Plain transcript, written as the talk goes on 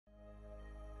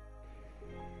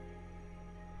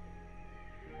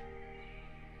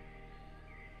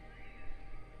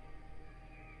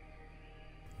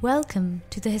Welcome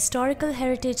to the historical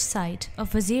heritage site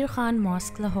of Wazir Khan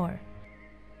Mosque, Lahore.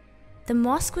 The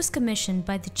mosque was commissioned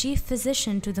by the chief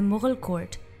physician to the Mughal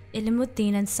Court,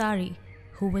 Ilam-ud-din Ansari,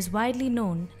 who was widely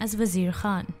known as Wazir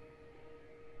Khan.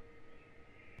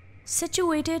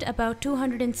 Situated about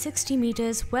 260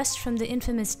 meters west from the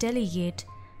infamous Delhi Gate,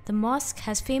 the mosque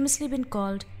has famously been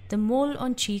called the Mole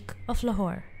on Cheek of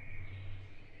Lahore.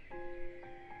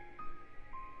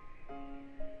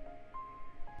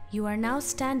 You are now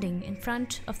standing in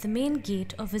front of the main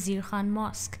gate of Wazir Khan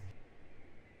Mosque.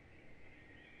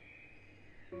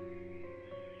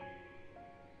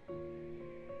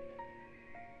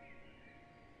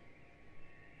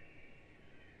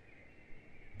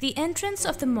 The entrance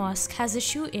of the mosque has a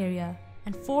shoe area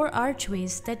and 4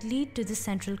 archways that lead to the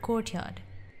central courtyard.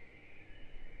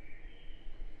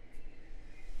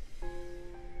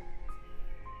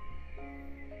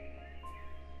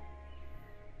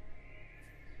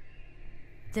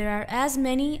 There are as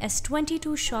many as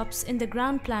 22 shops in the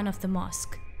ground plan of the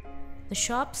mosque. The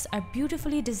shops are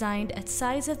beautifully designed at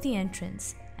sides of the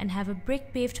entrance and have a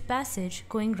brick-paved passage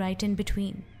going right in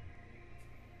between.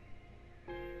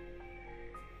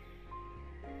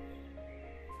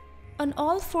 On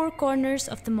all 4 corners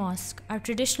of the mosque are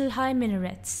traditional high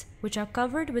minarets, which are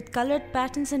covered with colored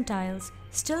patterns and tiles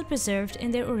still preserved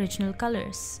in their original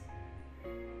colors.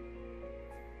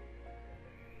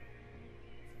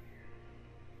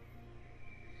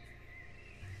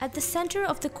 At the center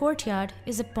of the courtyard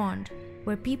is a pond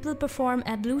where people perform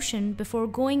ablution before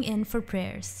going in for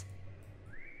prayers.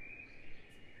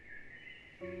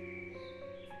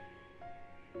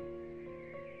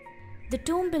 The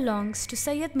tomb belongs to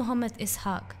Sayyid Muhammad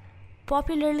Ishaq,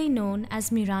 popularly known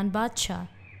as Miran Badshah,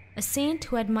 a saint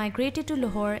who had migrated to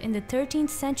Lahore in the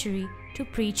 13th century to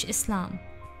preach Islam.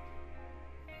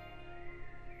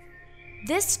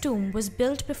 This tomb was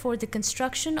built before the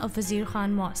construction of Wazir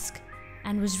Khan Mosque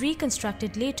and was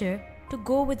reconstructed later to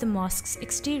go with the mosque's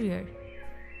exterior.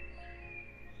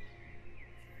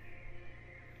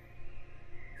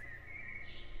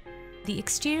 The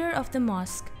exterior of the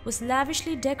mosque was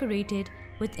lavishly decorated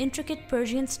with intricate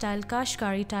Persian-style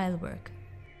kashi-kari tilework.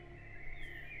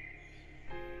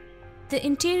 The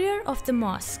interior of the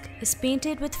mosque is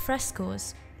painted with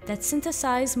frescoes that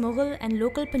synthesize Mughal and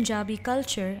local Punjabi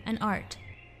culture and art.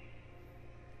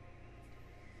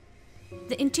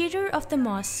 The interior of the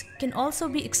mosque can also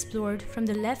be explored from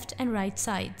the left and right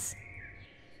sides.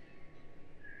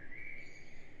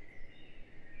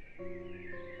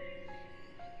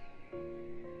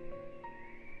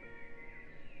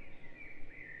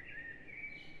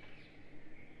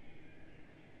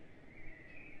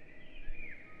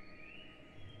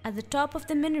 At the top of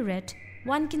the minaret,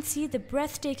 one can see the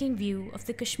breathtaking view of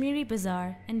the Kashmiri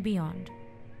Bazaar and beyond.